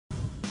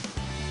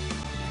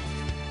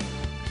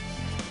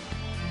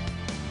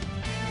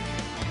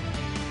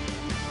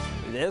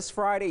This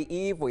Friday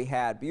Eve, we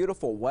had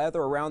beautiful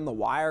weather around the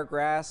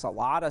Wiregrass, a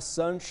lot of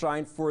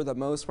sunshine for the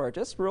most part.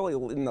 Just really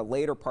in the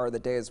later part of the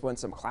day is when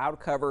some cloud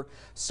cover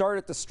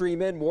started to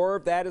stream in. More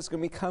of that is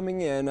going to be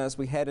coming in as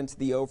we head into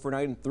the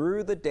overnight and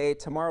through the day.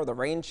 Tomorrow, the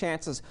rain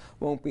chances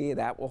won't be.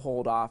 That will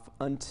hold off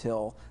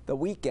until the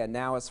weekend.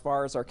 Now, as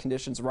far as our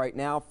conditions right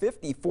now,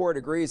 54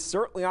 degrees,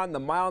 certainly on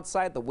the mild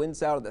side. The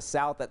winds out of the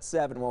south at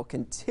 7 will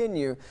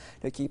continue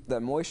to keep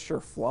the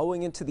moisture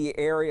flowing into the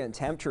area and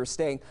temperatures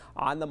staying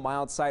on the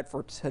mild side.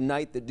 For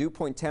tonight, the dew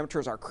point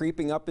temperatures are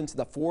creeping up into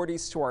the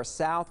 40s to our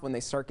south when they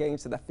start getting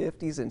to the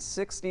 50s and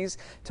 60s.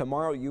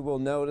 Tomorrow, you will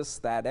notice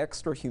that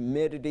extra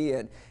humidity,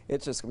 and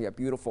it's just going to be a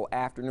beautiful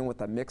afternoon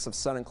with a mix of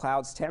sun and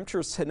clouds.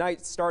 Temperatures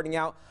tonight starting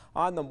out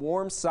on the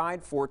warm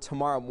side for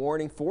tomorrow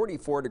morning,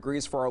 44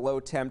 degrees for our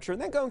low temperature.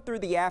 And then going through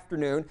the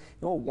afternoon,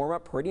 it will warm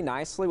up pretty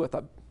nicely with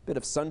a bit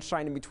of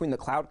sunshine in between the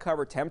cloud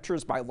cover.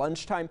 Temperatures by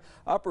lunchtime,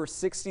 upper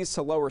 60s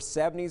to lower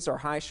 70s. Our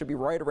high should be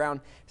right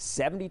around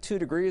 72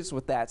 degrees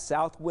with that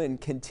south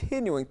wind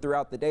continuing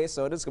throughout the day.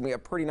 So it is going to be a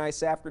pretty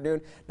nice afternoon,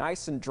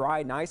 nice and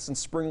dry, nice and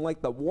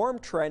spring-like. The warm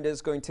trend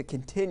is going to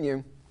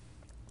continue.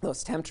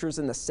 Those temperatures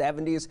in the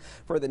 70s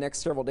for the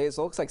next several days.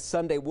 It looks like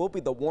Sunday will be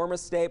the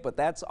warmest day, but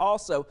that's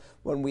also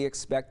when we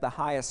expect the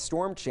highest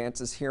storm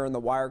chances here in the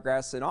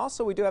Wiregrass. And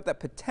also we do have that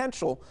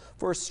potential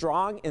for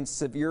strong and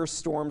severe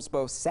storms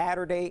both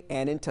Saturday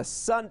and into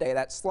Sunday.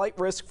 That slight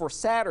risk for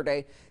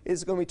Saturday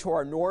is going to be to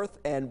our north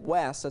and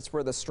west. That's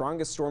where the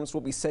strongest storms will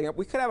be setting up.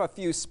 We could have a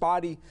few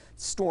spotty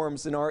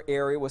storms in our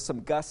area with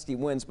some gusty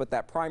winds, but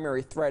that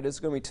primary threat is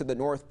going to be to the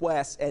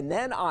northwest. And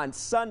then on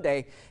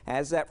Sunday,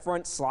 as that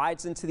front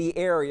slides into the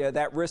area,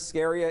 that risk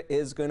area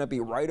is going to be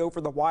right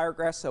over the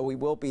Wiregrass, so we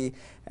will be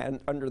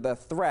under the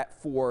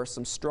threat for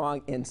some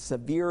strong and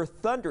severe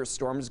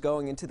thunderstorms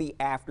going into the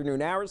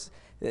afternoon hours.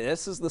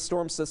 This is the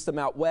storm system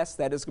out west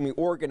that is going to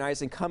be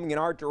organizing, coming in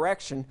our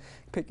direction,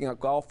 picking up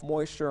Gulf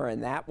moisture,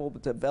 and that will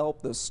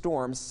develop those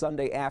storms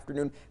Sunday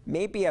afternoon,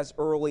 maybe as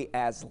early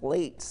as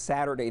late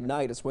Saturday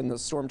night is when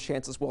those storm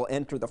chances will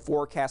enter the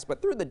forecast.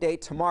 But through the day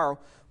tomorrow,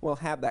 we'll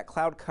have that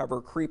cloud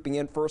cover creeping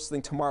in first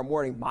thing tomorrow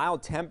morning.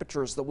 Mild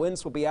temperatures. The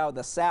winds will be out of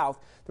the south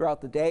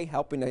throughout the day,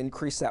 helping to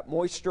increase that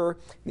moisture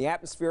in the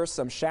atmosphere.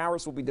 Some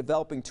showers will be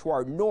developing to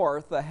our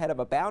north ahead of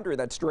a boundary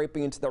that's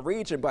draping into the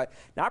region, but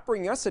not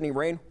bringing us any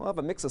rain. We'll have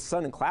a mix of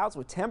sun and clouds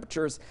with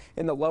temperatures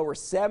in the lower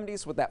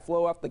 70s with that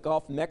flow off the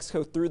Gulf of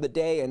Mexico through the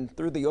day and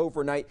through the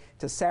overnight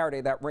to Saturday.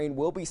 That rain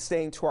will be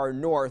staying to our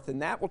north,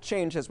 and that will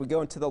change as we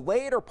go into the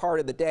later part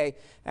of the day.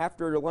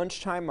 After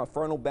lunchtime, a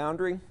frontal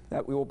boundary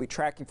that we will be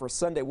tracking for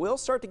Sunday will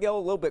start to get a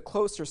little bit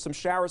closer. Some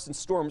showers and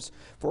storms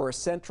for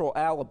central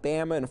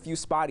Alabama and a few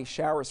spotty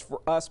showers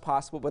for us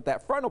possible, but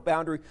that frontal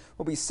boundary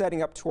will be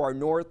setting up to our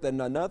north,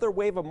 and another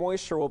wave of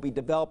moisture will be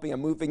developing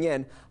and moving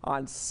in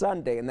on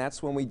Sunday, and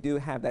that's when we do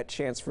have that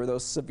chance for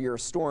those severe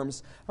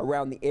storms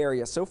around the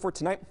area. So for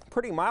tonight,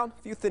 pretty mild,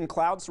 a few thin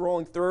clouds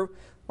rolling through.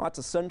 Lots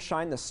of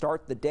sunshine to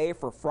start the day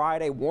for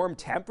Friday. Warm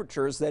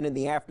temperatures then in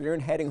the afternoon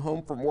heading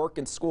home from work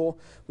and school.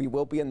 We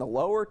will be in the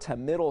lower to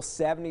middle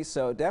 70s,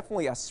 so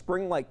definitely a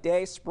spring-like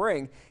day.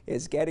 Spring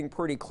is getting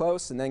pretty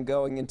close, and then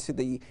going into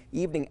the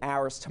evening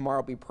hours tomorrow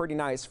will be pretty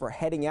nice for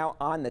heading out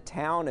on the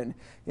town and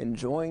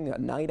enjoying a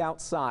night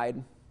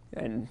outside.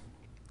 And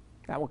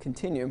that will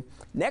continue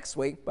next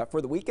week, but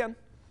for the weekend,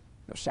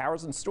 no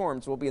showers and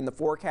storms will be in the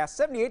forecast.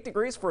 78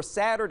 degrees for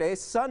Saturday.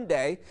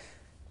 Sunday,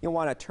 you'll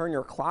want to turn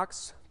your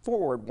clocks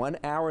forward 1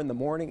 hour in the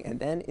morning, and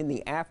then in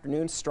the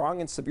afternoon,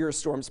 strong and severe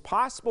storms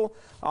possible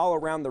all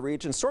around the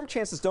region. Storm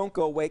chances don't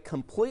go away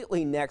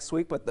completely next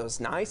week, but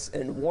those nice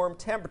and warm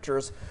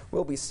temperatures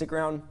will be sticking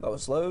around.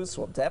 Those lows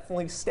will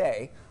definitely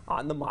stay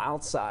on the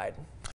mild side.